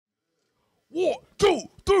1, 2,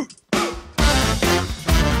 3.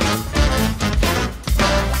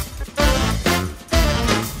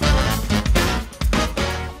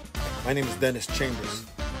 My name is Dennis Chambers.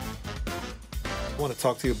 I want to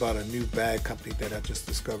talk to you about a new bag company that I just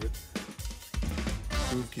discovered,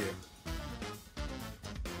 Gruv Gear.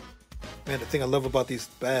 Man, the thing I love about these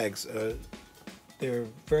bags, they're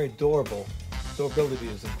very durable. Durability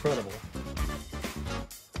is incredible.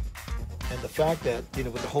 And the fact that,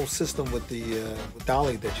 with the whole system with the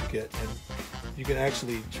dolly that you get, and you can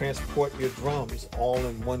actually transport your drums all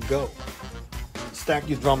in one go. Stack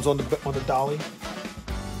your drums on the dolly,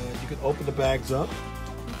 and you can open the bags up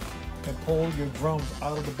and pull your drums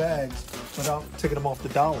out of the bags without taking them off the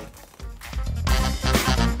dolly.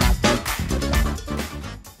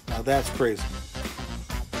 Now that's crazy.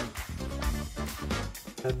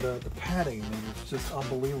 And the padding, man, is just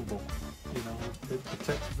unbelievable. It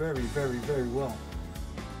protects very, very, very well.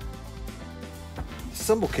 The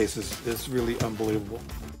cymbal case is really unbelievable.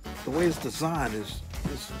 The way it's designed is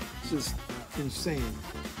just insane.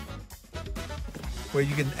 Where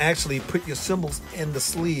you can actually put your cymbals in the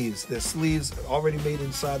sleeves. There's sleeves already made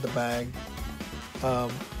inside the bag.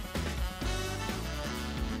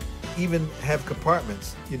 Even have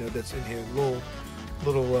compartments, that's in here, little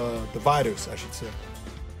dividers, I should say.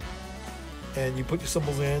 And you put your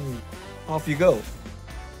cymbals in, and off you go.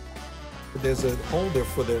 There's a holder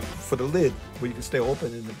for the lid where you can stay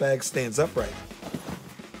open and the bag stands upright.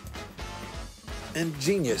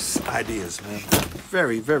 Ingenious ideas, man.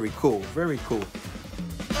 Very, very cool. Very cool.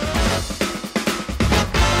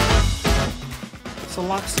 It's a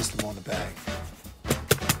lock system on the bag.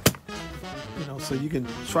 So you can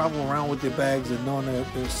travel around with your bags and knowing that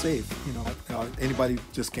they're safe. Anybody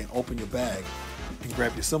just can't open your bag and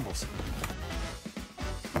grab your cymbals.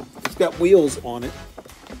 It's got wheels on it,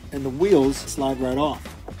 and the wheels slide right off.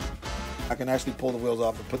 I can actually pull the wheels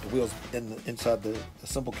off and put the wheels inside the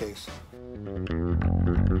cymbal case.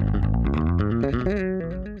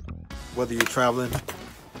 Whether you're traveling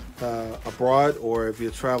abroad or if you're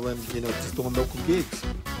traveling, just doing local gigs.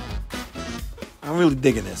 I'm really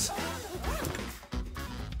digging this.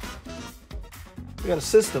 We got a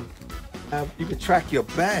system. You can track your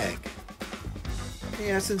bag.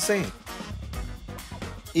 Yeah, that's insane.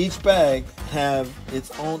 Each bag have its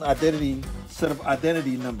own set of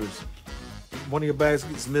identity numbers. If one of your bags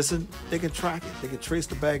gets missing, they can track it. They can trace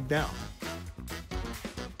the bag down.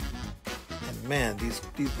 And man, these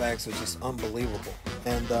bags are just unbelievable.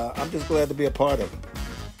 And I'm just glad to be a part of it.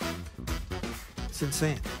 It's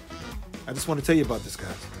insane. I just want to tell you about this,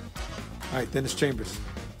 guys. All right, Dennis Chambers,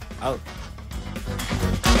 out.